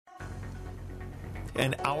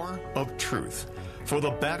An hour of truth for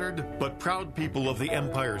the battered but proud people of the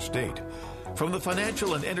Empire State. From the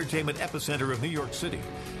financial and entertainment epicenter of New York City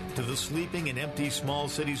to the sleeping and empty small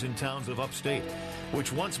cities and towns of upstate,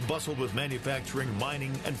 which once bustled with manufacturing,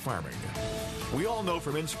 mining, and farming. We all know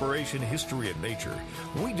from inspiration, history, and nature,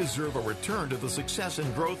 we deserve a return to the success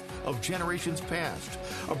and growth of generations past,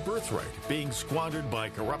 a birthright being squandered by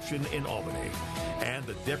corruption in Albany, and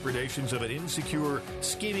the depredations of an insecure,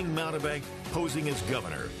 scheming mountebank posing as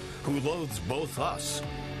governor, who loathes both us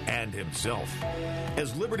and himself.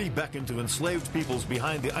 As liberty beckoned to enslaved peoples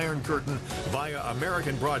behind the Iron Curtain via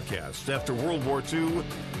American broadcasts after World War II,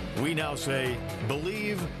 we now say,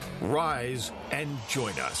 believe, rise, and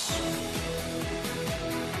join us.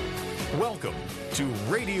 Welcome to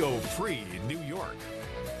Radio Free New York.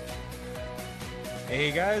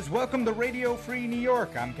 Hey guys, welcome to Radio Free New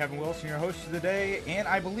York. I'm Kevin Wilson, your host of the day, and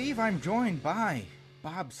I believe I'm joined by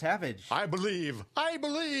Bob Savage. I believe.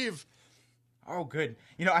 Oh, good.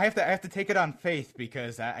 You know, I have to take it on faith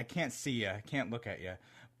because I can't see you, I can't look at you,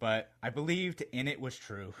 but I believed and it was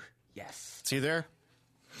true. Yes. See there?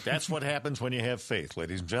 That's what happens when you have faith,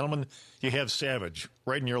 ladies and gentlemen. You have Savage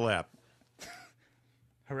right in your lap.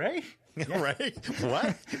 Hooray? Yeah. Right?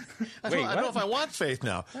 What? I don't know if I want faith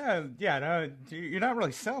now. No, you're not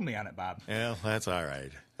really selling me on it, Bob. Yeah, that's all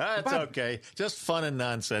right. That's Bob, okay. Just fun and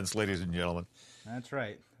nonsense, ladies and gentlemen. That's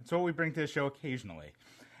right. That's what we bring to the show occasionally.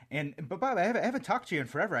 But Bob, I haven't talked to you in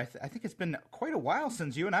forever. I think it's been quite a while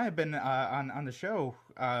since you and I have been on the show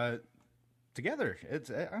together.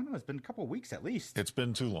 I don't know. It's been a couple of weeks at least. It's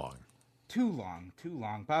been too long. Too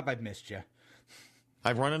long. Bob, I've missed you.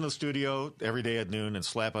 I run in the studio every day at noon and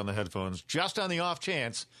slap on the headphones just on the off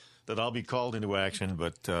chance that I'll be called into action,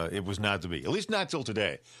 but it was not to be. At least not till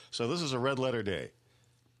today. So this is a red letter day.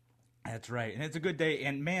 That's right, and it's a good day.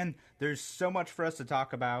 And man, there's so much for us to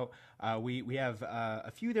talk about. We have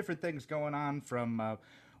a few different things going on, from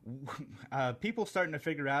people starting to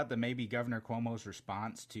figure out that maybe Governor Cuomo's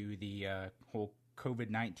response to the whole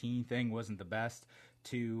COVID-19 thing wasn't the best,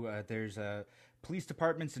 to there's police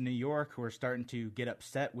departments in New York who are starting to get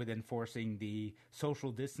upset with enforcing the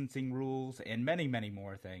social distancing rules, and many, many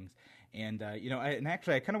more things. And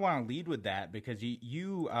actually, I kind of want to lead with that because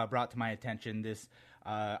you brought to my attention this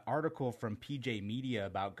article from PJ Media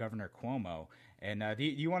about Governor Cuomo. And do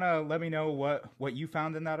you want to let me know what you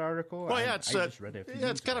found in that article? Well, I just read it.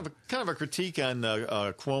 It's kind of a critique on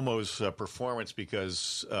Cuomo's performance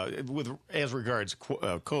because as regards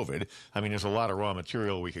COVID, I mean, there's a lot of raw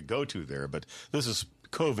material we could go to there, but this is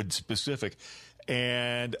COVID specific.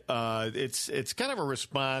 And it's kind of a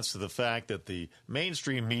response to the fact that the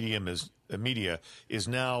mainstream media is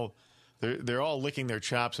now they're all licking their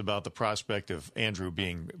chops about the prospect of Andrew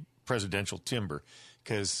being presidential timber,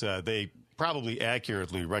 because they probably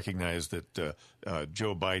accurately recognize that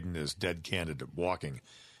Joe Biden is dead candidate walking.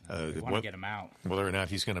 They want to get him out. Whether or not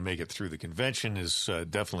he's going to make it through the convention is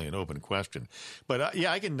definitely an open question. But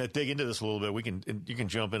I can dig into this a little bit. You can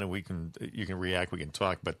jump in and you can react. We can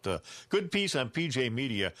talk. But good piece on PJ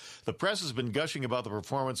Media. The press has been gushing about the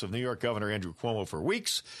performance of New York Governor Andrew Cuomo for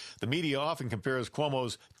weeks. The media often compares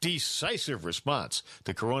Cuomo's decisive response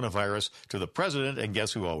to coronavirus to the president, and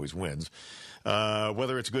guess who always wins?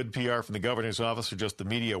 Whether it's good PR from the governor's office or just the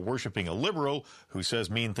media worshiping a liberal who says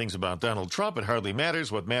mean things about Donald Trump, it hardly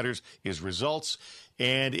matters. What matters is results.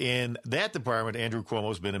 And in that department, Andrew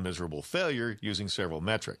Cuomo's been a miserable failure using several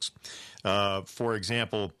metrics. For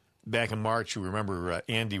example, back in March, you remember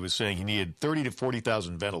Andy was saying he needed 30 to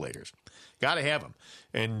 40,000 ventilators. Got to have them.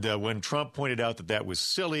 And when Trump pointed out that was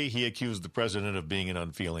silly, he accused the president of being an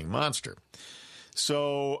unfeeling monster.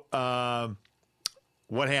 So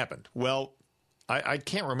what happened? Well, I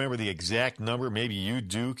can't remember the exact number. Maybe you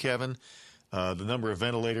do, Kevin, the number of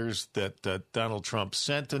ventilators that Donald Trump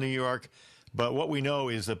sent to New York. But what we know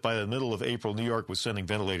is that by the middle of April, New York was sending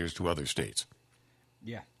ventilators to other states.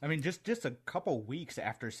 Yeah. I mean, just a couple weeks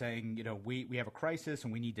after saying, we have a crisis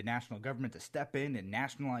and we need the national government to step in and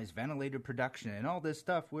nationalize ventilator production and all this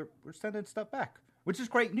stuff, we're sending stuff back, which is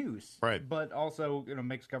great news. Right. But also,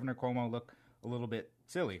 makes Governor Cuomo look a little bit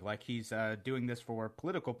silly, like he's doing this for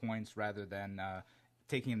political points rather than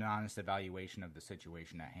taking an honest evaluation of the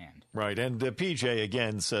situation at hand. Right, and PJ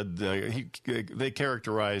again said they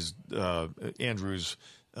characterized Andrew's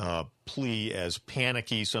plea as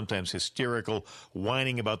panicky, sometimes hysterical,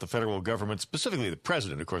 whining about the federal government, specifically the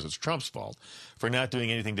president. Of course, it's Trump's fault for not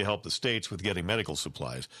doing anything to help the states with getting medical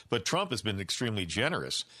supplies. But Trump has been extremely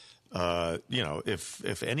generous,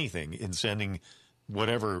 if anything, in sending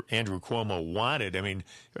whatever Andrew Cuomo wanted. I mean,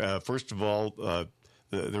 first of all,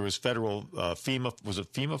 there was federal FEMA, was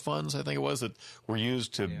it FEMA funds, I think it was, that were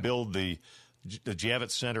used to build the the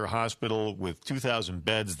Javits Center Hospital with 2,000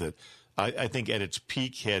 beds that I think at its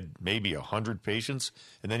peak had maybe 100 patients.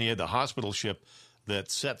 And then you had the hospital ship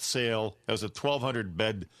that set sail. That was a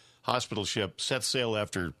 1,200-bed hospital ship, set sail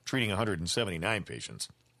after treating 179 patients.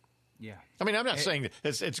 Yeah. I mean, I'm not saying that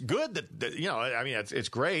it's good that I mean, it's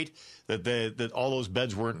great that all those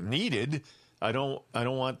beds weren't needed. I don't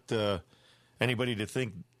want anybody to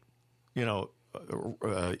think,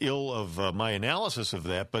 ill of my analysis of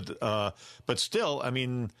that. But still, I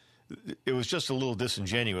mean, it was just a little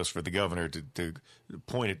disingenuous for the governor to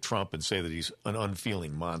point at Trump and say that he's an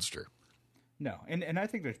unfeeling monster. No, and I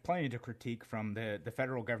think there's plenty to critique from the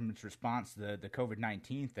federal government's response to the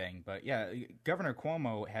COVID-19 thing. But yeah, Governor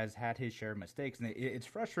Cuomo has had his share of mistakes, and it's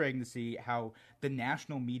frustrating to see how the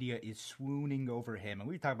national media is swooning over him. And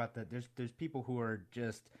we talk about that. There's people who are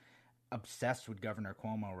just obsessed with Governor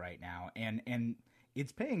Cuomo right now, and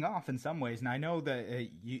it's paying off in some ways. And I know that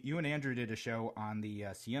you and Andrew did a show on the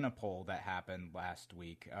Siena poll that happened last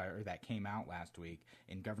week, or that came out last week,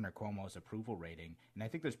 in Governor Cuomo's approval rating. And I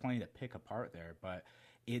think there's plenty to pick apart there. But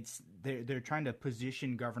they're trying to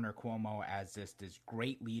position Governor Cuomo as this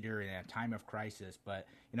great leader in a time of crisis. But,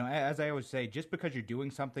 as I always say, just because you're doing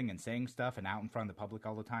something and saying stuff and out in front of the public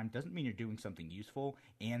all the time doesn't mean you're doing something useful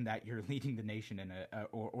and that you're leading the nation in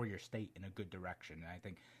or your state in a good direction. And I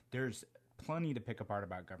think there's plenty to pick apart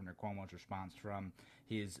about Governor Cuomo's response, from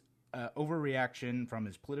his overreaction, from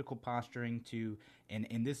his political posturing to, and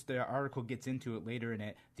the article gets into it later in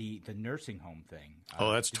it, the nursing home thing.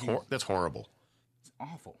 That's horrible. It's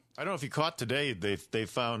awful. I don't know if you caught today, they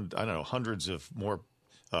found, hundreds of more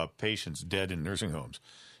patients dead in nursing homes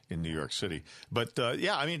in New York City. But,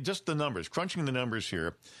 just the numbers, crunching the numbers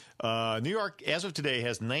here. New York, as of today,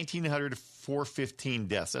 has 1,904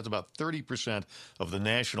 deaths. That's about 30% of the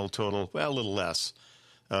national total. Well, a little less.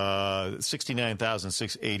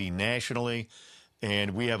 69,680 nationally.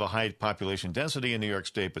 And we have a high population density in New York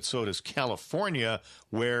State, but so does California,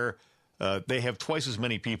 where they have twice as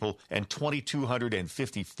many people and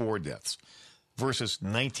 2,254 deaths versus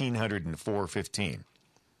 1,904.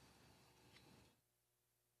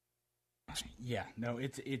 Yeah, no,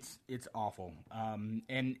 it's awful. And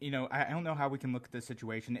I don't know how we can look at this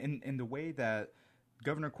situation in the way that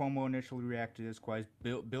Governor Cuomo initially reacted to this crisis,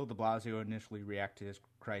 Bill de Blasio initially reacted to this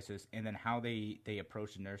crisis, and then how they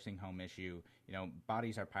approach the nursing home issue.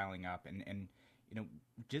 Bodies are piling up, and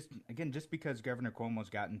just because Governor Cuomo's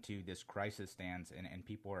gotten to this crisis stance and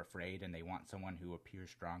people are afraid and they want someone who appears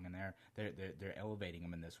strong in there, they're elevating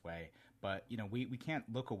him in this way. But we can't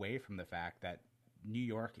look away from the fact that New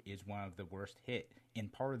York is one of the worst hit,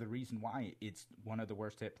 and part of the reason why it's one of the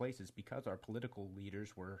worst hit places because our political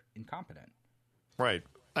leaders were incompetent. Right.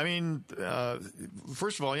 I mean,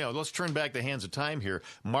 first of all, let's turn back the hands of time here.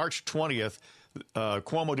 March 20th,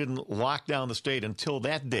 Cuomo didn't lock down the state until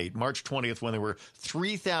that date, March 20th, when there were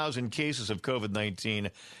 3,000 cases of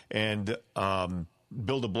COVID-19, and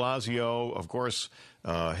Bill de Blasio, of course,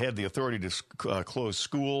 had the authority to close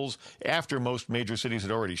schools after most major cities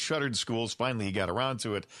had already shuttered schools. Finally, he got around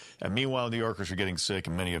to it. And meanwhile, New Yorkers are getting sick,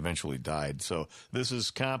 and many eventually died. So this is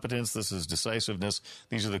competence. This is decisiveness.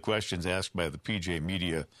 These are the questions asked by the PJ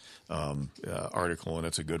Media article, and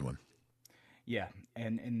it's a good one. Yeah,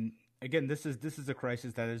 and again, this is a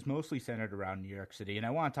crisis that is mostly centered around New York City, and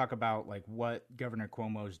I want to talk about what Governor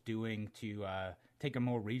Cuomo is doing to take a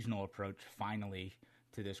more regional approach finally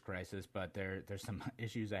to this crisis. But there's some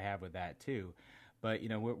issues I have with that too. But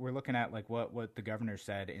we're looking at what the governor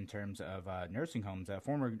said in terms of nursing homes.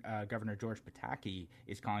 Former Governor George Pataki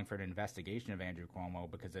is calling for an investigation of Andrew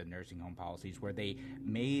Cuomo because of nursing home policies where they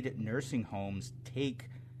made nursing homes take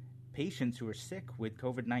patients who are sick with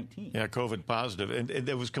COVID-19. Yeah, COVID positive. And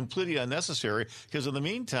it was completely unnecessary because in the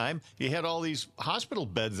meantime, you had all these hospital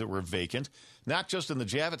beds that were vacant, not just in the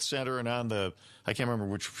Javits Center and on I can't remember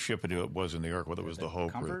which ship it was in New York, whether it was the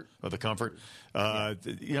Hope Comfort? or the Comfort.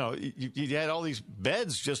 You had all these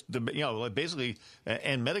beds just, basically,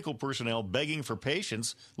 and medical personnel begging for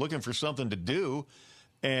patients, looking for something to do.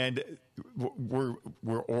 And we're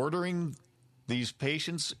ordering these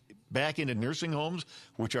patients back into nursing homes,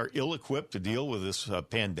 which are ill-equipped to deal with this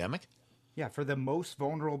pandemic? Yeah, for the most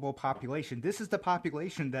vulnerable population. This is the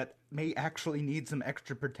population that may actually need some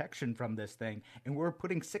extra protection from this thing. And we're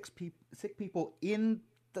putting sick people in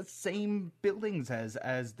the same buildings as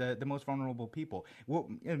the most vulnerable people. Well,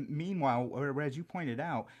 meanwhile, as you pointed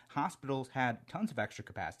out, hospitals had tons of extra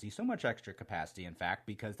capacity, so much extra capacity, in fact,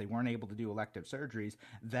 because they weren't able to do elective surgeries,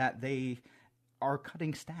 that they are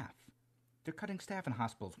cutting staff. they're cutting staff in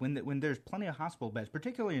hospitals when there's plenty of hospital beds,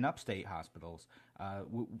 particularly in upstate hospitals.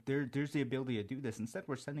 There's the ability to do this. Instead,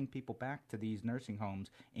 we're sending people back to these nursing homes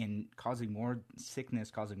and causing more sickness,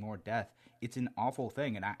 causing more death. It's an awful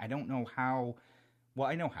thing, and I don't know how. Well,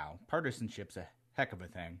 I know how. Partisanship's a heck of a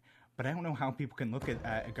thing, but I don't know how people can look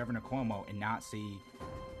at Governor Cuomo and not see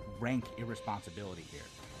rank irresponsibility here.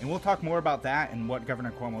 And we'll talk more about that and what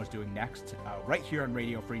Governor Cuomo is doing next, right here on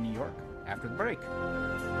Radio Free New York after the break.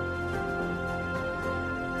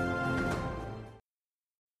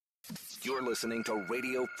 You're listening to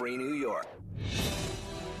Radio Free New York.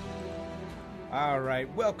 All right,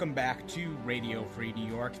 welcome back to Radio Free New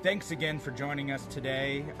York. Thanks again for joining us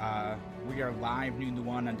today. We are live noon to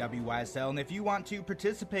 1 on WYSL, and if you want to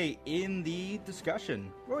participate in the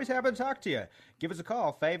discussion, we're always happy to talk to you. Give us a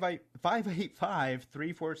call,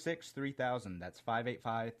 585-346-3000. That's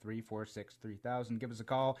 585-346-3000. Give us a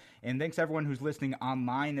call, and thanks everyone who's listening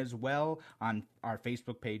online as well, on our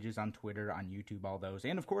Facebook pages, on Twitter, on YouTube, all those,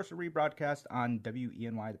 and of course a rebroadcast on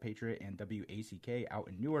WENY The Patriot and WACK out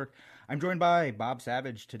in Newark. I'm joined by Bob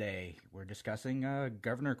Savage today. We're discussing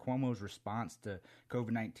Governor Cuomo's response to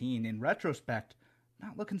COVID-19. In retrospect,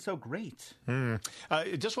 not looking so great. I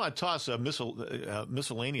just want to toss a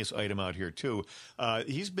miscellaneous item out here too.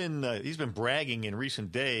 He's been bragging in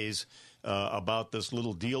recent days about this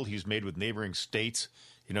little deal he's made with neighboring states.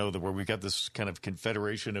 You know, where we've got this kind of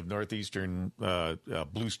confederation of northeastern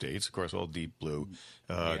blue states, of course, all deep blue,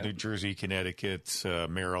 New Jersey, Connecticut,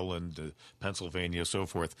 Maryland, Pennsylvania, so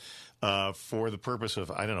forth, for the purpose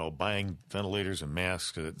of, I don't know, buying ventilators and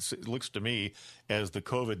masks. It looks to me as the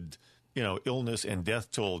COVID illness and death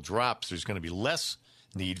toll drops, there's going to be less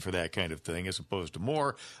need for that kind of thing as opposed to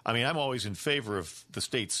more. I mean, I'm always in favor of the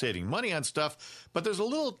states saving money on stuff, but there's a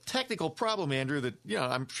little technical problem, Andrew, that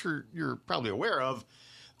I'm sure you're probably aware of,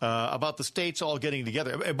 about the states all getting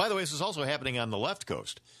together. And by the way, this is also happening on the left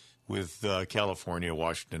coast with California,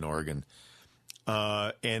 Washington, Oregon.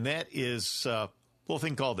 And that is a little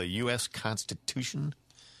thing called the U.S. Constitution.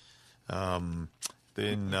 You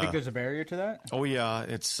think there's a barrier to that? Oh yeah,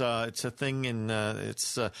 it's a thing, and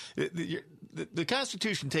the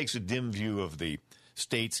Constitution takes a dim view of the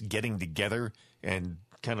states getting together and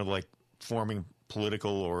kind of like forming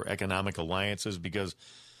political or economic alliances. Because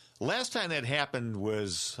last time that happened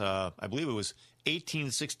was, I believe it was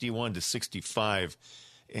 1861 to 65,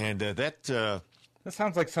 and that. That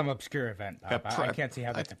sounds like some obscure event, Bob. I can't see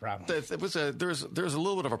how that's a problem. There's a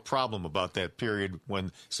little bit of a problem about that period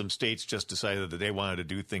when some states just decided that they wanted to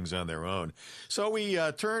do things on their own. So we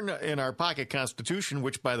turn in our pocket Constitution,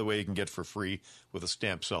 which, by the way, you can get for free with a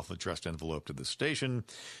stamped self-addressed envelope to the station.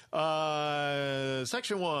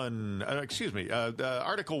 Section 1,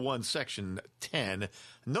 Article 1, Section 10,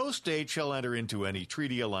 no state shall enter into any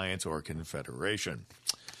treaty, alliance, or confederation.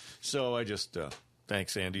 So I just...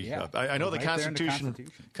 Thanks, Andy. Yeah, I know the Constitution.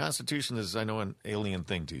 Constitution is, I know, an alien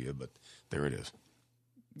thing to you, but there it is.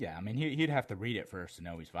 Yeah, I mean, he'd have to read it first to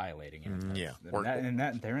know he's violating it. Yeah.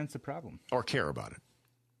 Therein's the problem. Or care about it.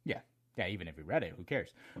 Yeah, even if he read it, who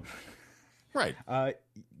cares? Right.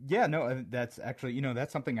 That's actually,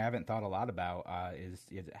 that's something I haven't thought a lot about, is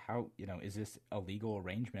how, is this a legal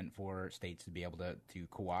arrangement for states to be able to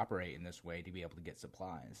cooperate in this way, to be able to get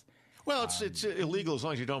supplies? Well, it's illegal as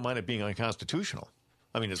long as you don't mind it being unconstitutional.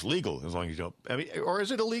 I mean, it's legal as long as you don't. I mean, or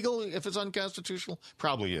is it illegal if it's unconstitutional?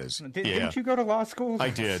 Probably is. Didn't you go to law school? I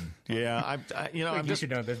did. Yeah. You should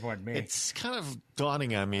know this more than me. It's kind of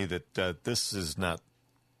dawning on me that this is not.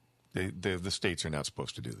 The states are not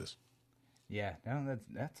supposed to do this. Yeah, no,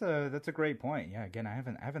 that's a great point. Yeah, again, I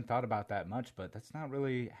haven't thought about that much, but that's not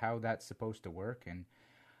really how that's supposed to work. And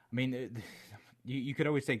I mean, you could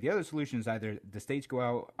always take the other solution is either the states go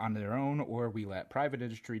out on their own, or we let private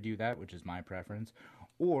industry do that, which is my preference,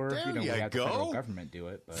 or we have the federal government do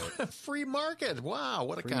it. But free market, wow,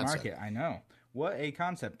 what a concept! Free market, I know. What a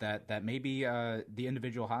concept that maybe the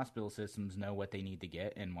individual hospital systems know what they need to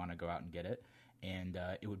get and want to go out and get it. And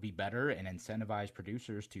it would be better and incentivize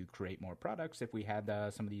producers to create more products if we had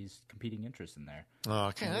some of these competing interests in there. Oh,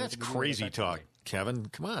 okay, that's crazy talk, Kevin.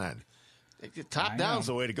 Come on. Top down's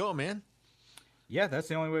the way to go, man. Yeah, that's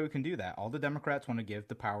the only way we can do that. All the Democrats want to give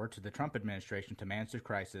the power to the Trump administration to manage the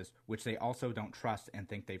crisis, which they also don't trust and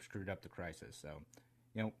think they've screwed up the crisis. So,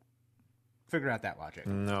 figure out that logic.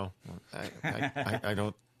 No, I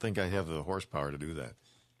don't think I have the horsepower to do that.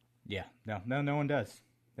 Yeah, no one does.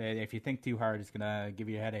 If you think too hard, it's going to give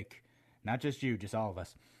you a headache. Not just you, just all of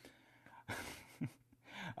us.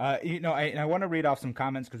 I want to read off some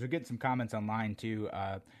comments because we're getting some comments online too.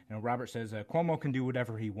 Robert says Cuomo can do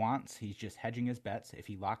whatever he wants. He's just hedging his bets. If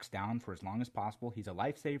he locks down for as long as possible, he's a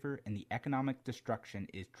lifesaver, and the economic destruction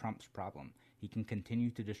is Trump's problem. He can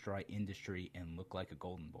continue to destroy industry and look like a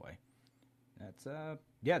golden boy. That's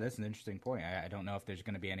that's an interesting point. I don't know if there's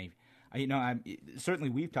going to be any. Certainly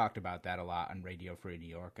we've talked about that a lot on Radio Free New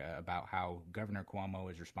York about how Governor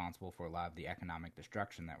Cuomo is responsible for a lot of the economic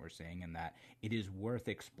destruction that we're seeing, and that it is worth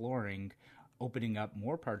exploring opening up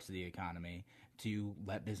more parts of the economy to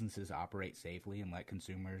let businesses operate safely and let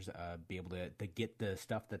consumers be able to get the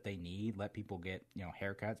stuff that they need, let people get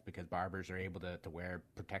haircuts because barbers are able to wear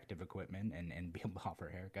protective equipment and be able to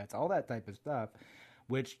offer haircuts, all that type of stuff,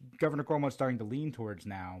 which Governor Cuomo is starting to lean towards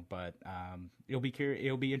now. But it'll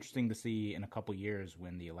be interesting to see in a couple years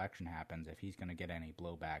when the election happens if he's going to get any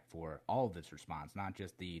blowback for all of this response, not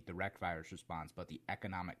just the direct virus response, but the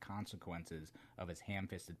economic consequences of his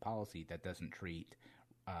ham-fisted policy that doesn't treat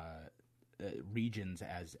regions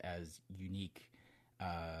as unique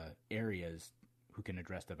areas who can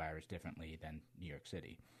address the virus differently than New York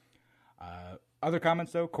City. Other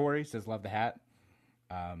comments, though. Corey says, love the hat.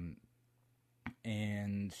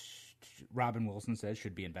 And Robin Wilson says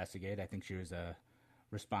should be investigated. I think she was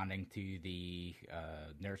responding to the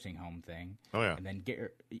nursing home thing. Oh, yeah.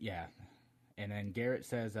 And then Garrett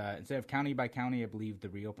says, instead of county by county, I believe the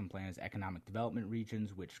reopen plan is economic development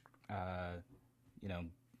regions, which,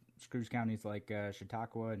 screws counties like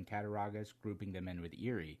Chautauqua and Cattaraugus, grouping them in with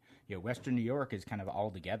Erie. Western New York is kind of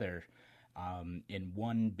all together in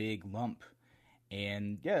one big lump.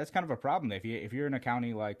 And yeah, that's kind of a problem. If you're in a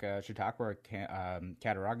county like Chautauqua or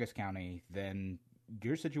Cattaraugus County, then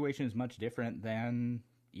your situation is much different than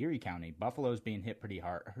Erie County. Buffalo's being hit pretty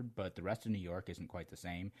hard, but the rest of New York isn't quite the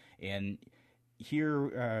same. And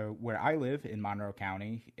here, where I live in Monroe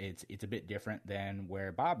County, it's a bit different than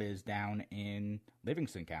where Bob is down in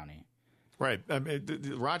Livingston County. Right.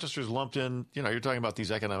 Rochester's lumped in. You're talking about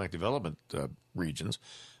these economic development regions.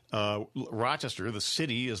 Rochester, the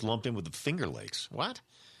city, is lumped in with the Finger Lakes. What?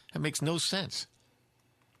 That makes no sense.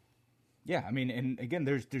 Yeah, I mean, and again,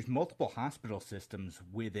 there's multiple hospital systems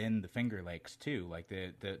within the Finger Lakes too. Like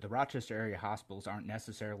the Rochester area hospitals aren't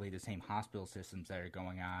necessarily the same hospital systems that are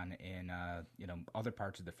going on in other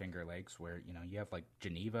parts of the Finger Lakes, where you have like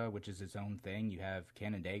Geneva, which is its own thing. You have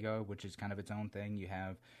Canandaigua, which is kind of its own thing. You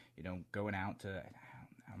have going out to.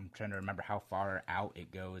 I'm trying to remember how far out it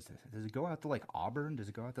goes. Does it go out to like Auburn? Does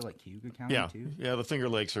it go out to like Cayuga County too? Yeah, the Finger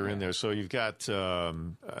Lakes are in there. So you've got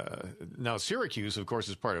now Syracuse, of course,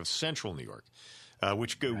 is part of Central New York,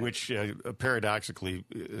 which paradoxically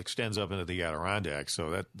extends up into the Adirondacks.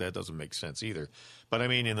 So that doesn't make sense either. But I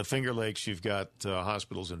mean, in the Finger Lakes, you've got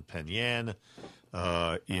hospitals in Penn Yan,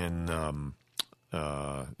 I don't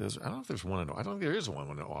know if there's one. I don't think there is one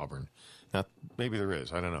in Auburn. Maybe there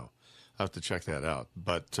is. I don't know. I'll have to check that out.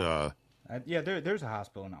 But there's a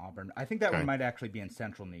hospital in Auburn. I think that one might actually be in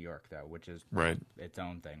Central New York, though, which is its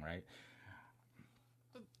own thing, right?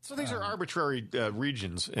 So these are arbitrary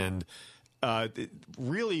regions, and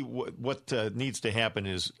really what needs to happen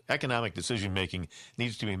is economic decision-making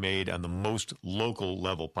needs to be made on the most local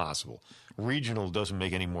level possible. Regional doesn't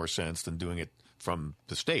make any more sense than doing it from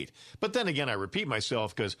the state. But then again, I repeat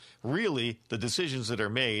myself, because really the decisions that are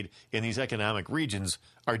made in these economic regions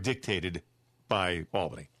are dictated by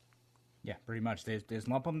Albany. Yeah, pretty much. They just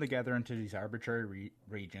lump them together into these arbitrary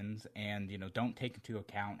regions, and don't take into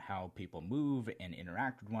account how people move and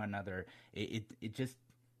interact with one another. It just,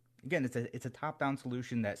 again, it's a top-down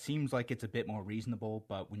solution that seems like it's a bit more reasonable,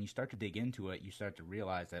 but when you start to dig into it, you start to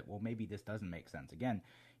realize that, well, maybe this doesn't make sense. Again,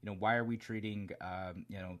 why are we treating,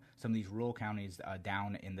 some of these rural counties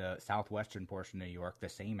down in the southwestern portion of New York the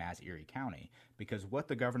same as Erie County? Because what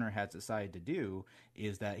the governor has decided to do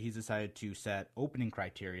is that he's decided to set opening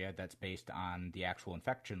criteria that's based on the actual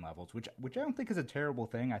infection levels, which I don't think is a terrible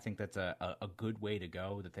thing. I think that's a good way to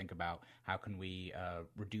go, to think about how can we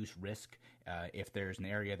reduce risk if there's an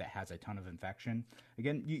area that has a ton of infection.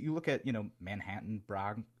 Again, you look at, Manhattan,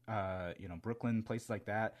 Brooklyn, places like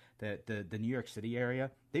that, the New York City area,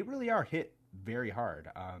 they really are hit very hard.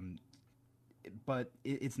 But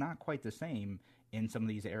it's not quite the same in some of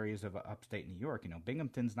these areas of upstate New York.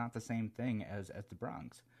 Binghamton's not the same thing as the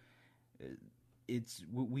Bronx.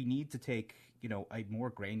 We need to take, a more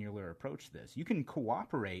granular approach to this. You can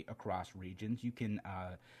cooperate across regions. You can,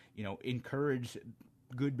 encourage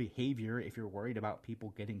good behavior if you're worried about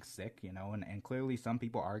people getting sick, and clearly some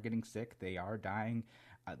people are getting sick. They are dying.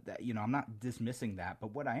 I'm not dismissing that.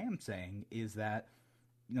 But what I am saying is that,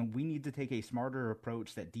 we need to take a smarter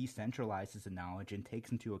approach that decentralizes the knowledge and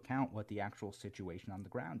takes into account what the actual situation on the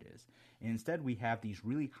ground is. And instead, we have these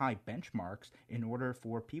really high benchmarks in order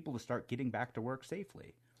for people to start getting back to work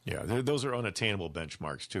safely. Yeah, those are unattainable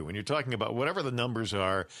benchmarks, too. When you're talking about whatever the numbers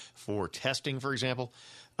are for testing, for example,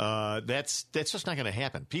 that's just not going to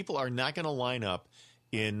happen. People are not going to line up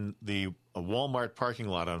in the Walmart parking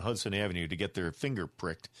lot on Hudson Avenue to get their finger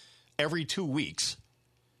pricked every 2 weeks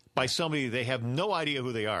by somebody they have no idea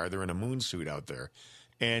who they are. They're in a moon suit out there.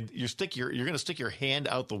 And you're going to stick your hand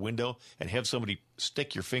out the window and have somebody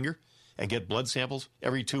stick your finger and get blood samples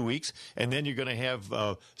every 2 weeks. And then you're going to have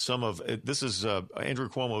this is Andrew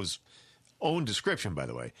Cuomo's own description, by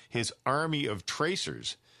the way, his army of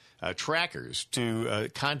tracers, trackers to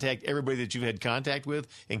contact everybody that you've had contact with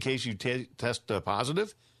in case you test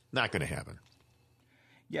positive. Not going to happen.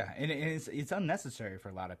 Yeah, and it's unnecessary for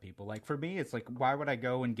a lot of people. Like, for me, it's like, why would I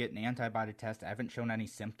go and get an antibody test? I haven't shown any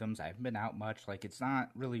symptoms. I haven't been out much. Like, it's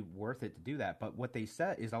not really worth it to do that. But what they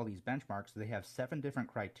set is all these benchmarks. They have 7 different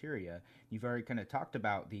criteria. You've already kind of talked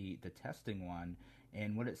about the testing one.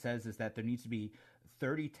 And what it says is that there needs to be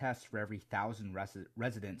 30 tests for every 1,000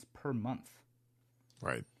 residents per month.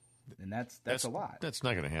 Right. And that's a lot. That's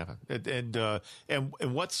not going to happen. And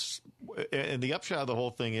the upshot of the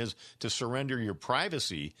whole thing is to surrender your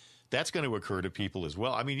privacy. That's going to occur to people as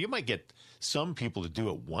well. I mean, you might get some people to do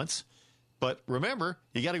it once, but remember,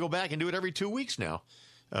 you got to go back and do it every 2 weeks now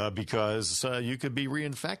because you could be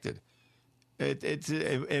reinfected.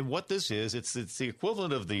 And what this is, it's the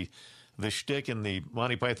equivalent of the shtick in the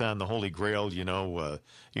Monty Python, the Holy Grail.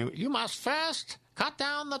 You must first cut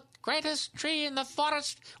down the greatest tree in the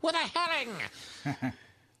forest with a herring. The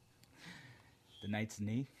Knight's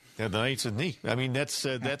Knee. Yeah, the Knight's Knee. I mean, that's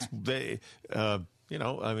Andrew Cuomo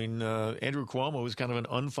is kind of an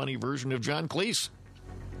unfunny version of John Cleese.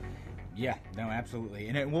 Yeah, no, absolutely.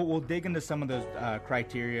 And we'll dig into some of those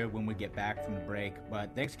criteria when we get back from the break.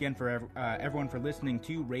 But thanks again for everyone for listening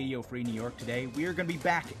to Radio Free New York today. We are going to be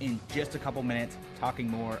back in just a couple minutes talking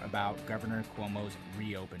more about Governor Cuomo's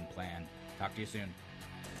reopen plan. Talk to you soon.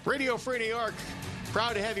 Radio Free New York,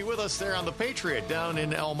 proud to have you with us there on the Patriot down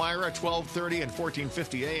in Elmira, 1230 and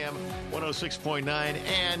 1450 AM, 106.9,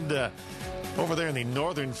 and over there in the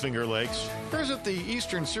northern Finger Lakes. Or is it the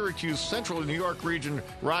eastern Syracuse, central New York region,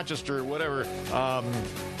 Rochester, whatever,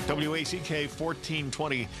 WACK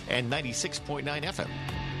 1420 and 96.9 FM.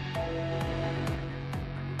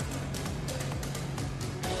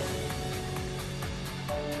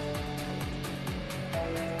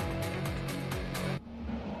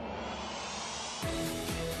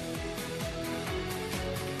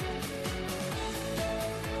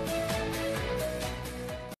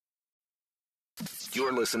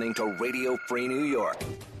 You're listening to Radio Free New York.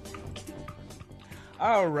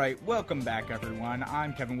 All right, welcome back, everyone.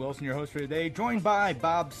 I'm Kevin Wilson, your host for today, joined by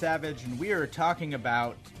Bob Savage, and we are talking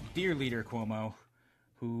about dear leader Cuomo,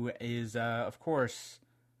 who is, of course,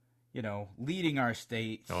 leading our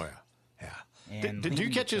state. Oh, yeah. Did you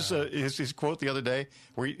catch his quote the other day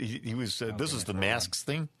where he was, this is the masks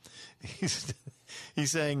thing?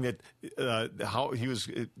 He's saying that how he was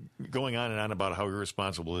going on and on about how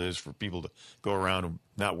irresponsible it is for people to go around and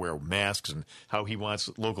not wear masks and how he wants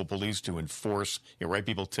local police to enforce, write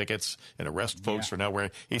people tickets and arrest folks for not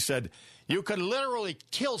wearing. He said, you could literally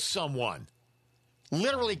kill someone.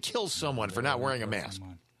 For not wearing a mask.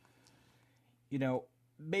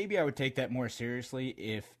 Maybe I would take that more seriously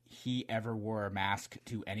if he ever wore a mask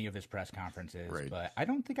to any of his press conferences, right. But I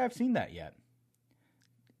don't think I've seen that yet.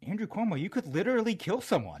 Andrew Cuomo, you could literally kill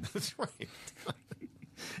someone. That's right.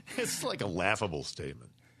 It's like a laughable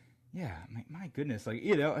statement. Yeah, my goodness. Like,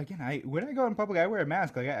 again, when I go in public, I wear a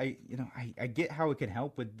mask. Like, I get how it can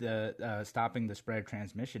help with the stopping the spread of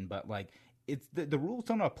transmission, but like, it's the rules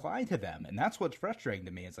don't apply to them, and that's what's frustrating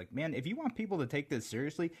to me. It's like, man, if you want people to take this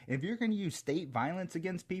seriously, if you're going to use state violence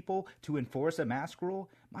against people to enforce a mask rule,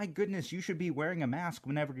 my goodness, you should be wearing a mask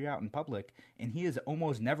whenever you're out in public, and he is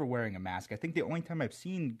almost never wearing a mask. I think the only time I've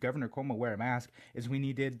seen Governor Cuomo wear a mask is when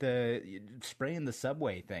he did the spraying the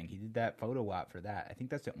subway thing. He did that photo op for that. I think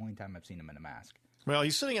that's the only time I've seen him in a mask. Well,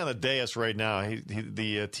 he's sitting on the dais right now.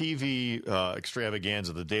 The TV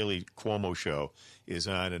extravaganza, the Daily Cuomo Show, is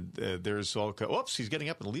on, and there's all. Oops, he's getting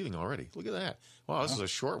up and leaving already. Look at that! Wow, this is a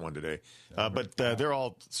short one today. But they're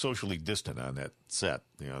all socially distant on that set.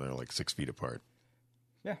 They're like 6 feet apart.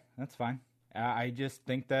 Yeah, that's fine. I just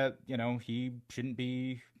think that he shouldn't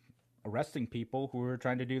be arresting people who are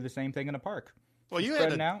trying to do the same thing in a park. Well, you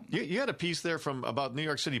had a piece there about New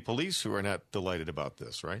York City police who are not delighted about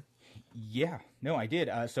this, right? Yeah, no, I did.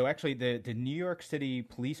 So actually, the New York City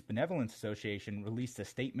Police Benevolence Association released a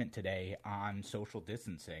statement today on social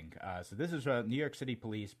distancing. So this is New York City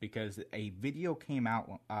Police, because a video came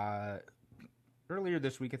out earlier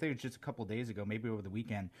this week. I think it was just a couple days ago, maybe over the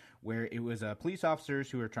weekend, where it was police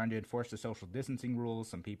officers who were trying to enforce the social distancing rules.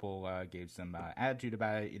 Some people gave some attitude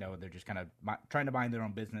about it. They're just kind of trying to mind their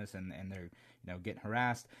own business, and they're getting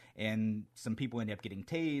harassed. And some people end up getting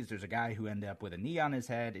tased. There's a guy who ended up with a knee on his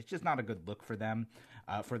head. It's just not a good look for them,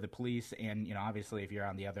 for the police. And obviously, if you're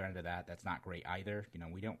on the other end of that, that's not great either.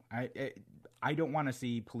 I don't want to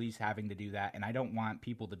see police having to do that, and I don't want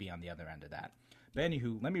people to be on the other end of that. But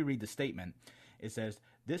anywho, let me read the statement. It says,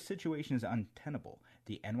 "This situation is untenable.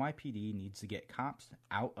 The NYPD needs to get cops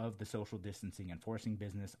out of the social distancing enforcing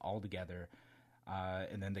business altogether.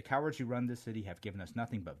 And then the cowards who run this city have given us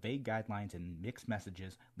nothing but vague guidelines and mixed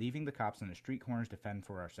messages, leaving the cops in the street corners to fend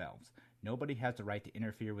for ourselves. Nobody has the right to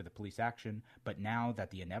interfere with the police action, but now that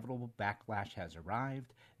the inevitable backlash has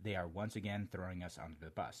arrived, they are once again throwing us under the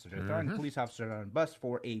bus." So they're throwing the police officers under the bus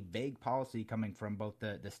for a vague policy coming from both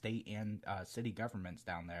the state and city governments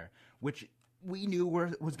down there, which we knew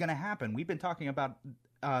was going to happen. We've been talking about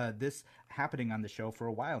this happening on the show for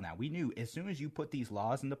a while now. We knew as soon as you put these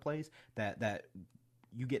laws into place that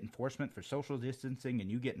you get enforcement for social distancing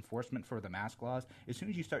and you get enforcement for the mask laws, as soon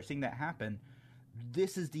as you start seeing that happen,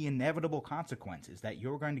 this is the inevitable consequences, that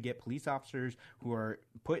you're going to get police officers who are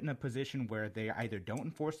put in a position where they either don't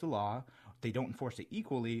enforce the law, they don't enforce it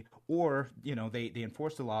equally, or they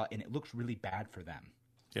enforce the law and it looks really bad for them.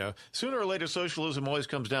 Yeah, sooner or later, socialism always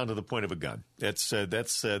comes down to the point of a gun. That's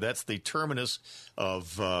the terminus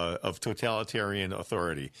of totalitarian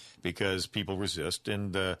authority, because people resist,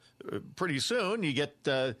 and pretty soon you get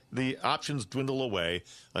the options dwindle away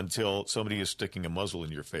until somebody is sticking a muzzle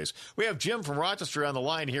in your face. We have Jim from Rochester on the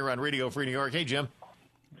line here on Radio Free New York. Hey, Jim.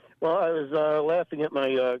 Well, I was laughing at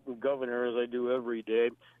my governor, as I do every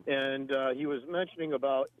day, and he was mentioning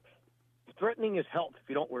about threatening his health if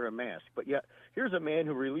you don't wear a mask. But yet, here's a man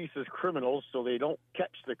who releases criminals so they don't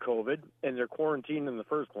catch the COVID and they're quarantined in the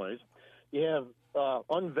first place. You have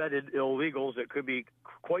unvetted illegals that could be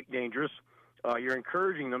quite dangerous. You're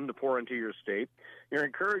encouraging them to pour into your state. You're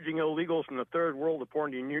encouraging illegals from the third world to pour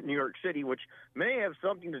into New York City, which may have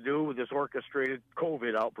something to do with this orchestrated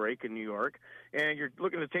COVID outbreak in New York. And you're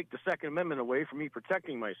looking to take the Second Amendment away from me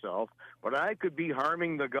protecting myself, but I could be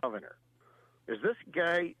harming the governor. Is this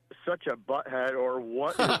guy such a butthead, or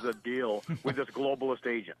what is the deal with this globalist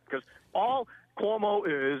agent? Because all Cuomo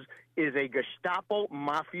is a Gestapo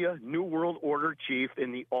mafia New World Order chief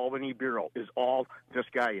in the Albany Bureau, is all this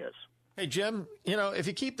guy is. Hey, Jim, if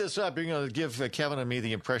you keep this up, you're going to give Kevin and me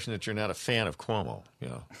the impression that you're not a fan of Cuomo,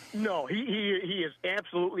 No, he is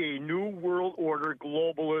absolutely a New World Order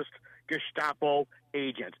globalist Gestapo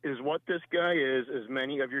agent, is what this guy is, as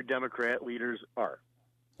many of your Democrat leaders are.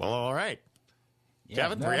 Well, all right. Yeah,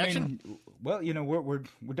 Kevin, reaction? Well, we're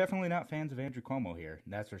definitely not fans of Andrew Cuomo here.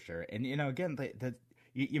 That's for sure. And again,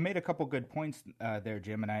 you made a couple good points there,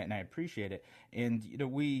 Jim, and I appreciate it. And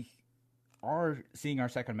we are seeing our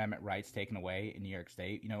Second Amendment rights taken away in New York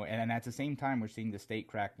State. And at the same time, we're seeing the state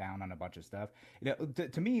crack down on a bunch of stuff.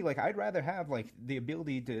 To me, I'd rather have the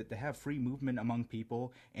ability to have free movement among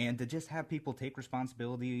people, and to just have people take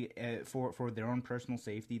responsibility for their own personal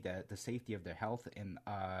safety, the safety of their health and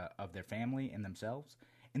of their family and themselves.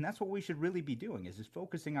 And that's what we should really be doing, is just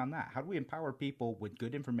focusing on that. How do we empower people with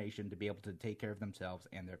good information to be able to take care of themselves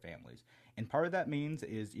and their families? And part of that means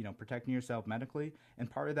is, protecting yourself medically. And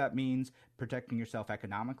part of that means protecting yourself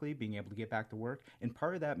economically, being able to get back to work. And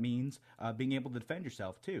part of that means being able to defend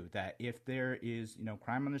yourself, too. That if there is,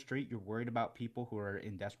 crime on the street, you're worried about people who are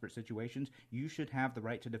in desperate situations, you should have the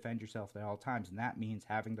right to defend yourself at all times. And that means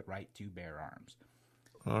having the right to bear arms.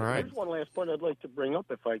 All right. There's one last point I'd like to bring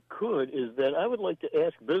up, if I could, is that I would like to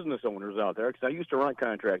ask business owners out there, because I used to run a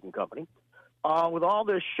contracting company, with all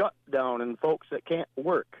this shutdown and folks that can't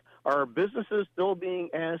work, are businesses still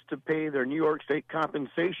being asked to pay their New York State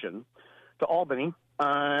compensation to Albany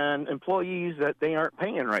on employees that they aren't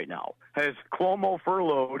paying right now? Has Cuomo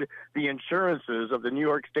furloughed the insurances of the New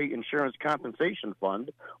York State Insurance Compensation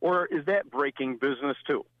Fund, or is that breaking business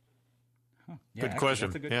too? Yeah, good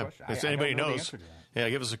question. That's a good question. If anybody knows,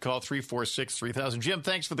 give us a call, 346-3000. Jim,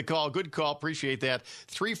 thanks for the call. Good call. Appreciate that.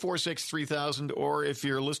 346-3000, or if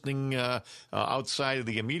you're listening outside of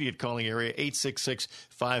the immediate calling area,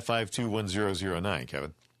 866-552-1009.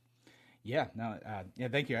 Kevin. Yeah, no,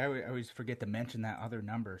 thank you. I always forget to mention that other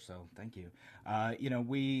number, so thank you.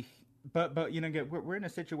 But we're in a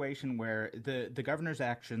situation where the governor's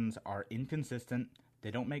actions are inconsistent.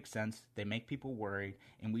 They don't make sense. They make people worried.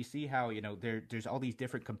 And we see how, there's all these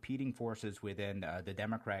different competing forces within the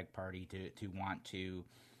Democratic Party to want to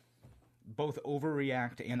both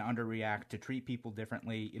overreact and underreact, to treat people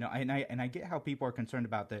differently. And I get how people are concerned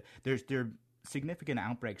about there are significant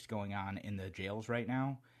outbreaks going on in the jails right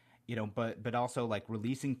now. But also like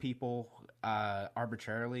releasing people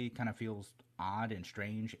arbitrarily kind of feels odd and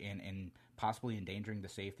strange and possibly endangering the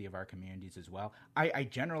safety of our communities as well. I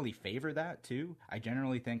generally favor that too. I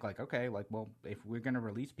generally think like, okay, like, well, if we're going to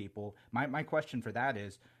release people, my question for that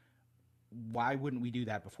is, why wouldn't we do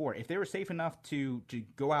that before? If they were safe enough to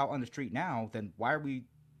go out on the street now, then why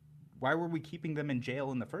were we keeping them in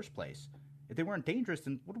jail in the first place? If they weren't dangerous,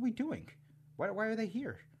 then what are we doing? Why are they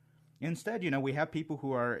here? Instead, we have people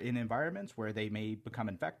who are in environments where they may become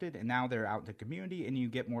infected, and now they're out in the community, and you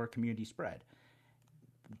get more community spread.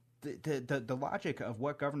 The logic of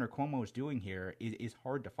what Governor Cuomo is doing here is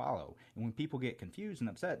hard to follow, and when people get confused and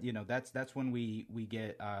upset, that's when we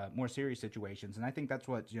get more serious situations, and I think that's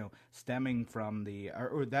what stemming from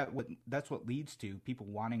that's what leads to people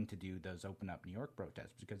wanting to do those Open Up New York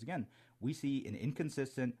protests, because again, we see an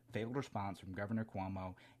inconsistent, failed response from Governor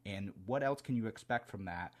Cuomo, and what else can you expect from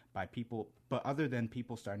that by people, but other than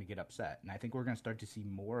people starting to get upset? And I think we're going to start to see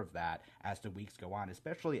more of that as the weeks go on,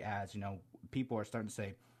 especially as people are starting to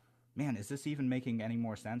say, man, is this even making any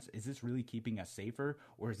more sense? Is this really keeping us safer?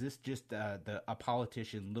 Or is this just a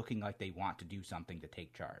politician looking like they want to do something to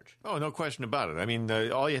take charge? Oh, no question about it. I mean,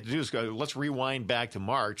 all you have to do is go, let's rewind back to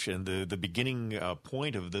March and the beginning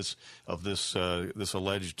point of this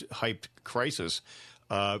alleged hyped crisis.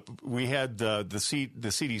 We had the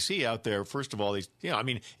CDC out there. First of all,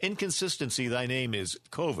 inconsistency. Thy name is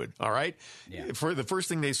COVID. All right. Yeah. For the first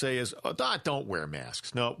thing they say is, don't wear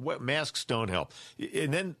masks. No, masks don't help.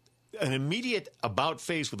 And then an immediate about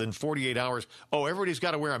face within 48 hours. Oh, everybody's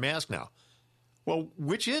got to wear a mask now. Well,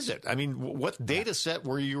 which is it? I mean, what data set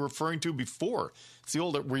were you referring to before? It's the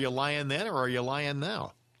old, were you lying then or are you lying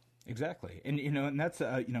now? Exactly. And, and that's,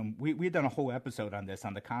 we had done a whole episode on this,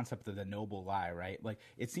 on the concept of the noble lie, right? Like,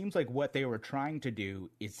 it seems like what they were trying to do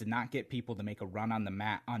is to not get people to make a run on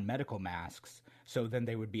on medical masks, so then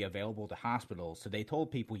they would be available to hospitals. So they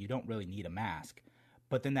told people you don't really need a mask.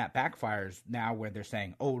 But then that backfires now where they're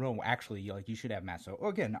saying, oh, no, actually, you should have masks. So,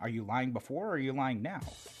 again, are you lying before or are you lying now?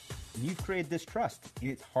 And you've created this trust,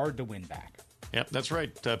 and it's hard to win back. Yep, that's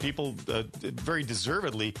right. People very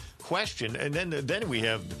deservedly question, and then we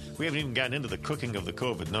haven't even gotten into the cooking of the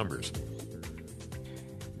COVID numbers.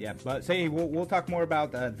 Yeah, but we'll talk more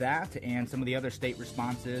about that and some of the other state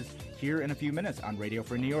responses here in a few minutes on Radio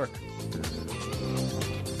Free New York.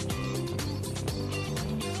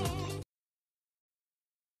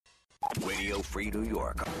 Radio Free New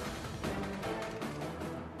York.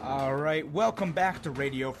 All right, welcome back to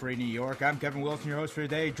Radio Free New York. I'm Kevin Wilson, your host for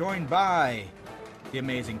today, joined by the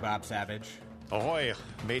amazing Bob Savage. Ahoy,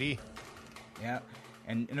 matey. Yeah,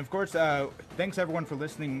 and of course, thanks everyone for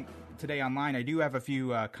listening today online. I do have a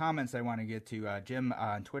few comments I want to get to. Jim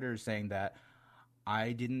on Twitter is saying that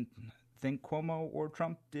I didn't think Cuomo or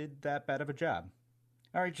Trump did that bad of a job.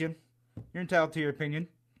 All right, Jim, you're entitled to your opinion.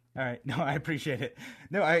 All right, no, I appreciate it.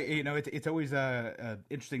 No, it's always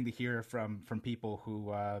interesting to hear from people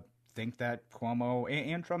who think that Cuomo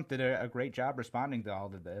and Trump did a great job responding to all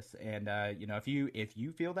of this. And if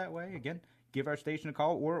you feel that way, again, give our station a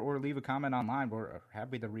call or leave a comment online. We're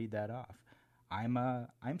happy to read that off.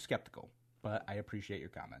 I'm skeptical, but I appreciate your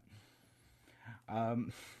comment.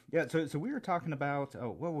 So we were talking about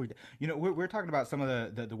we're talking about some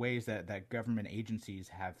of the ways that government agencies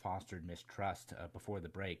have fostered mistrust before the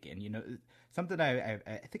break, and something I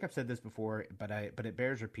think I've said this before, but it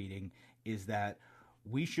bears repeating, is that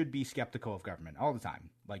we should be skeptical of government all the time.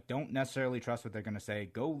 Like, don't necessarily trust what they're going to say.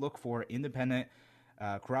 Go look for independent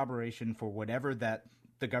corroboration for whatever that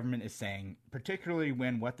the government is saying, particularly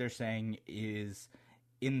when what they're saying is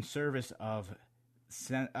in service of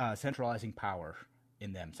centralizing power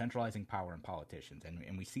in them, centralizing power in politicians.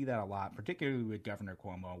 And we see that a lot, particularly with Governor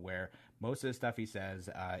Cuomo, where most of the stuff he says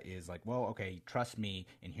is like, well, okay, trust me,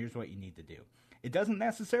 and here's what you need to do. It doesn't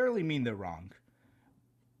necessarily mean they're wrong.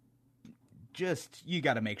 Just, you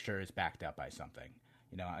got to make sure it's backed up by something.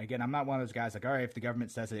 Again, I'm not one of those guys like, all right, if the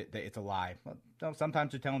government says it's a lie. Well, no,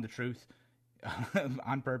 sometimes they're telling the truth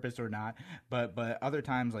on purpose or not. But other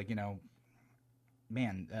times, like,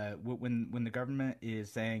 man, when the government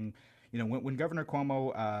is saying, when Governor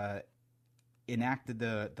Cuomo enacted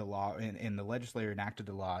the law and the legislature enacted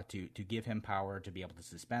the law to give him power to be able to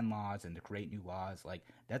suspend laws and to create new laws, like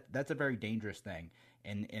that's a very dangerous thing.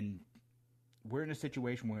 And we're in a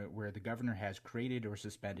situation where the governor has created or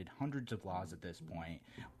suspended hundreds of laws at this point,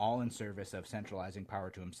 all in service of centralizing power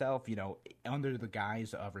to himself, under the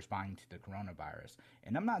guise of responding to the coronavirus.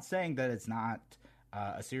 And I'm not saying that it's not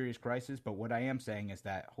a serious crisis, but what I am saying is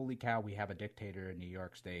that, holy cow, we have a dictator in New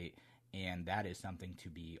York State, and that is something to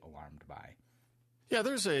be alarmed by. Yeah,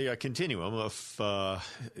 there's a continuum of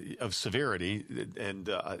severity, and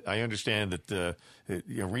I understand that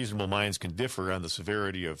reasonable minds can differ on the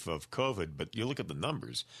severity of COVID, but you look at the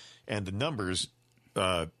numbers, and the numbers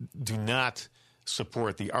do not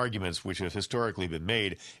support the arguments which have historically been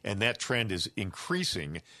made, and that trend is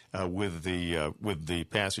increasing with the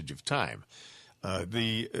passage of time.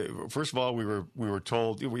 First of all, we were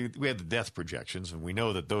told we had the death projections, and we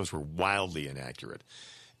know that those were wildly inaccurate.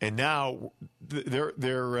 And now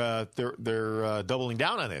they're doubling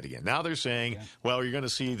down on that again. Now they're saying, well, you're going to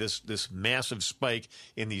see this massive spike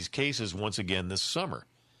in these cases once again this summer.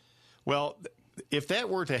 Well, if that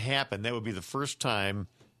were to happen, that would be the first time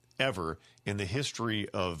ever in the history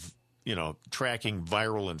of tracking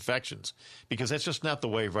viral infections, because that's just not the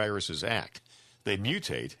way viruses act. They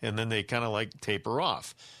mutate and then they kind of like taper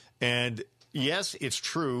off. And yes, it's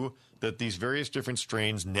true that these various different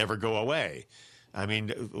strains never go away. I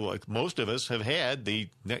mean, like most of us have had the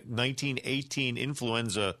 1918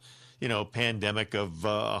 influenza, pandemic of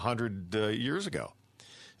 100 years ago.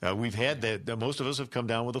 We've had that. Most of us have come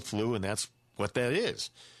down with the flu, and that's what that is.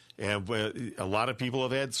 And a lot of people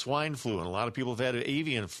have had swine flu, and a lot of people have had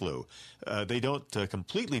avian flu. They don't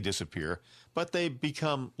completely disappear, but they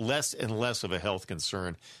become less and less of a health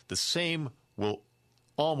concern. The same will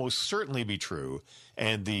almost certainly be true,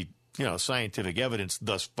 and the scientific evidence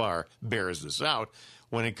thus far bears this out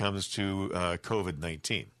when it comes to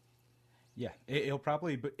COVID-19. Yeah, it'll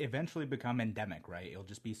probably eventually become endemic, right? It'll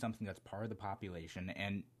just be something that's part of the population,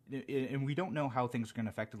 and we don't know how things are going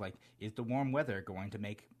to affect it. Like, is the warm weather going to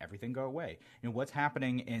make everything go away? What's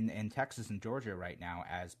happening in Texas and Georgia right now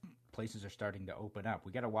as places are starting to open up?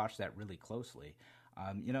 We got to watch that really closely.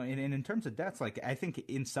 And in terms of deaths, like, I think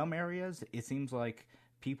in some areas it seems like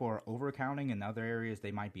people are overcounting. In other areas,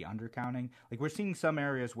 they might be undercounting. Like, we're seeing some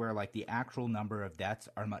areas where, like, the actual number of deaths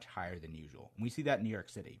are much higher than usual. And we see that in New York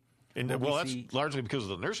City. And that's largely because of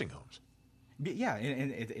the nursing homes. Yeah,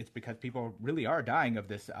 and it's because people really are dying of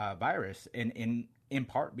this virus, and in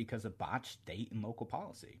part because of botched state and local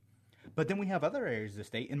policy. But then we have other areas of the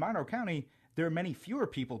state. In Monroe County, there are many fewer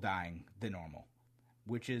people dying than normal,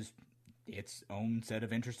 which is its own set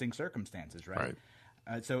of interesting circumstances, right?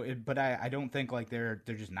 But I don't think like they're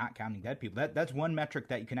just not counting dead people. That's one metric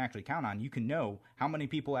that you can actually count on. You can know how many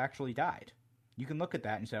people actually died. You can look at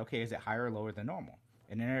that and say, okay, is it higher or lower than normal?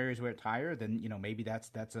 And in areas where it's higher, then maybe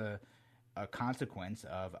that's a consequence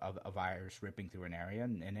of a virus ripping through an area.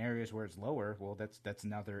 And in areas where it's lower, well, that's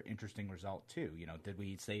another interesting result too. Did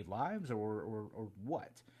we save lives or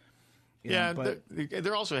what? But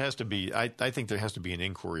there also has to be. I think there has to be an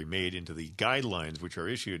inquiry made into the guidelines which are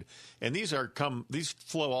issued, and these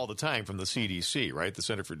flow all the time from the CDC, right, the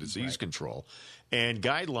Center for Disease Control, and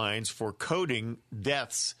guidelines for coding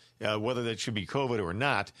deaths, whether that should be COVID or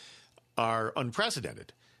not, are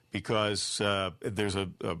unprecedented because there's a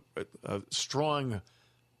strong,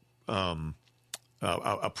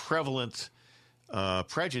 a prevalent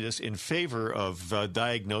prejudice in favor of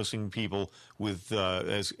diagnosing people with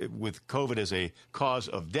COVID as a cause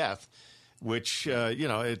of death, which a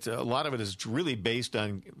lot of it is really based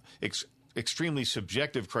on extremely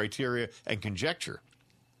subjective criteria and conjecture.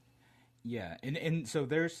 Yeah, and so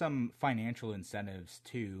there's some financial incentives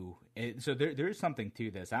too. So there is something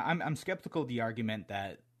to this. I'm skeptical of the argument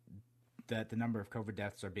that the number of COVID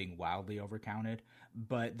deaths are being wildly overcounted,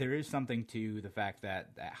 but there is something to the fact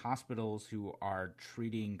that hospitals who are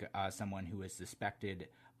treating someone who is suspected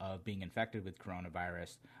of being infected with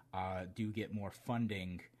coronavirus do get more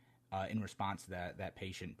funding in response to that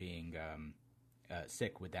patient being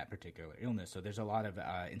sick with that particular illness. So there's a lot of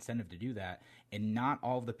incentive to do that. And not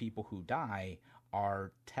all of the people who die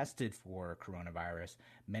are tested for coronavirus.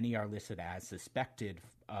 Many are listed as suspected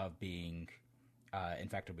of being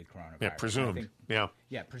infected with coronavirus. Yeah, presumed.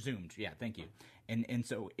 Yeah, presumed. Yeah, thank you. And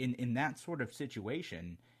so in that sort of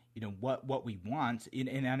situation, what we want,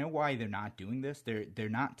 and I know why they're not doing this. They're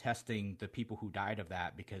not testing the people who died of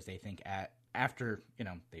that because they think after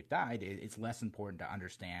they've died, it's less important to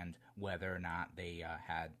understand whether or not they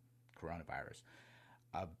had coronavirus.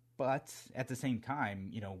 But at the same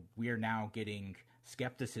time, we are now getting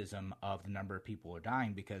skepticism of the number of people who are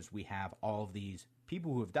dying because we have all of these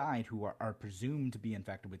people who have died who are presumed to be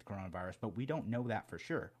infected with coronavirus, but we don't know that for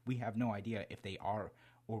sure. We have no idea if they are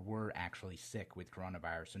or were actually sick with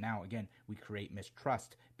coronavirus. So now, again, we create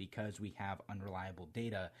mistrust because we have unreliable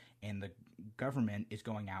data, and the government is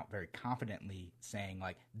going out very confidently saying,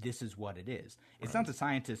 like, this is what it is. It's not the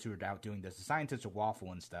scientists who are out doing this. The scientists are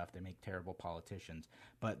waffle and stuff. They make terrible politicians.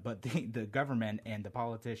 But the government and the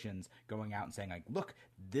politicians going out and saying, like, look,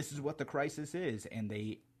 this is what the crisis is, and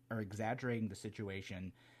they are exaggerating the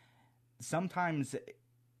situation, sometimes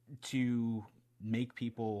to make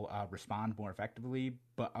people respond more effectively,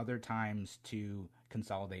 but other times to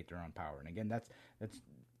consolidate their own power. And again, that's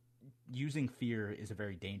using fear is a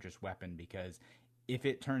very dangerous weapon, because if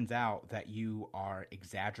it turns out that you are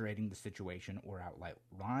exaggerating the situation or outright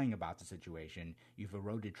lying about the situation, you've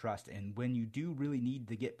eroded trust. And when you do really need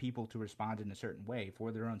to get people to respond in a certain way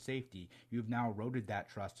for their own safety, you've now eroded that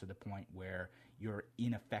trust to the point where you're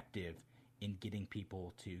ineffective in getting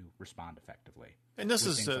people to respond effectively. And this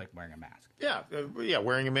is things like wearing a mask. Yeah,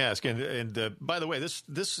 wearing a mask. And by the way, this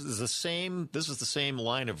is the same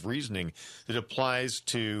line of reasoning that applies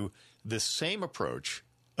to this same approach.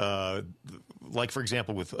 Like, for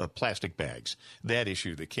example, with plastic bags, that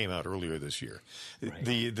issue that came out earlier this year. Right.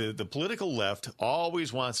 The political left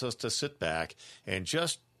always wants us to sit back and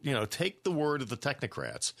just, take the word of the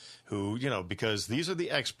technocrats who, because these are the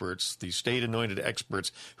experts, the state-anointed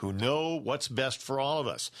experts who know what's best for all of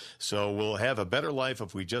us. So we'll have a better life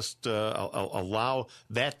if we just allow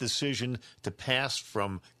that decision to pass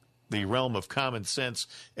from the realm of common sense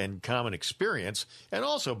and common experience, and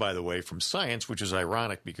also, by the way, from science, which is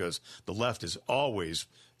ironic because the left is always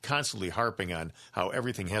constantly harping on how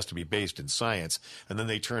everything has to be based in science, and then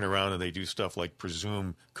they turn around and they do stuff like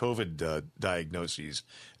presume COVID diagnoses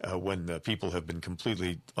when people have been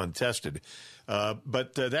completely untested.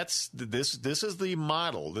 But this is the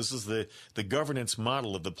model. This is the governance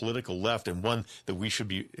model of the political left, and one that we should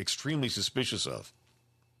be extremely suspicious of.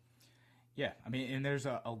 Yeah, I mean, and there's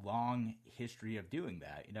a long history of doing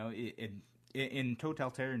that. In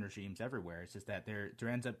totalitarian regimes everywhere, it's just that there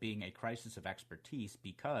ends up being a crisis of expertise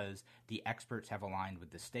because the experts have aligned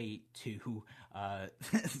with the state to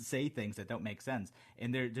say things that don't make sense.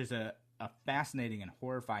 And there's a fascinating and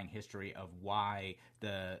horrifying history of why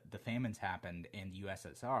the famines happened in the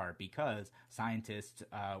USSR, because scientists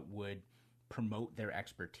would promote their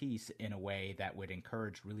expertise in a way that would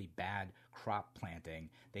encourage really bad crop planting.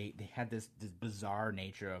 They had this bizarre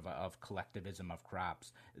nature of collectivism of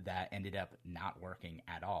crops that ended up not working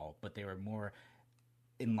at all, but they were more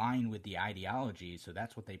in line with the ideology, so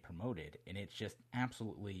that's what they promoted, and it's just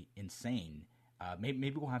absolutely insane.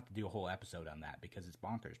 Maybe we'll have to do a whole episode on that, because it's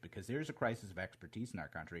bonkers, because there's a crisis of expertise in our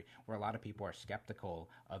country where a lot of people are skeptical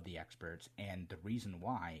of the experts, and the reason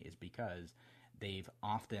why is because they've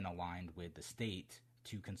often aligned with the state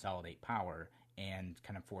to consolidate power and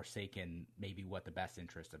kind of forsaken maybe what the best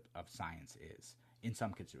interest of science is in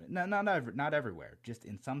some not everywhere, just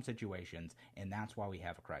in some situations, and that's why we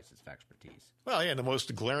have a crisis of expertise. Well, yeah, the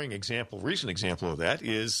most glaring recent example of that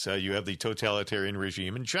is you have the totalitarian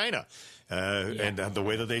regime in China and the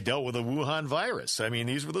way that they dealt with the Wuhan virus. I mean,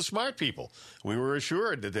 these were the smart people. We were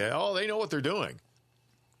assured that they know what they're doing.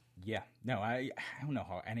 Yeah, no, I don't know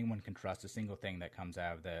how anyone can trust a single thing that comes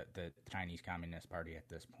out of the Chinese Communist Party at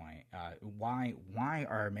this point. Why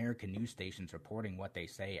are American news stations reporting what they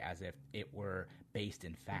say as if it were based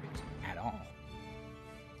in fact at all?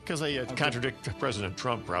 Because they contradict President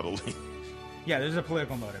Trump, probably. Yeah, there's a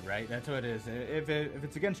political motive, right? That's what it is. If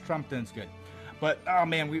it's against Trump, then it's good. But, oh,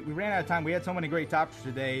 man, we ran out of time. We had so many great topics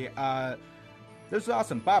today. This is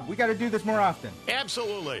awesome. Bob, we got to do this more often.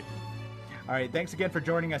 Absolutely. All right, thanks again for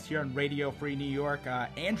joining us here on Radio Free New York.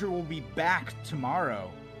 Andrew will be back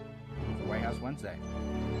tomorrow for White House Wednesday.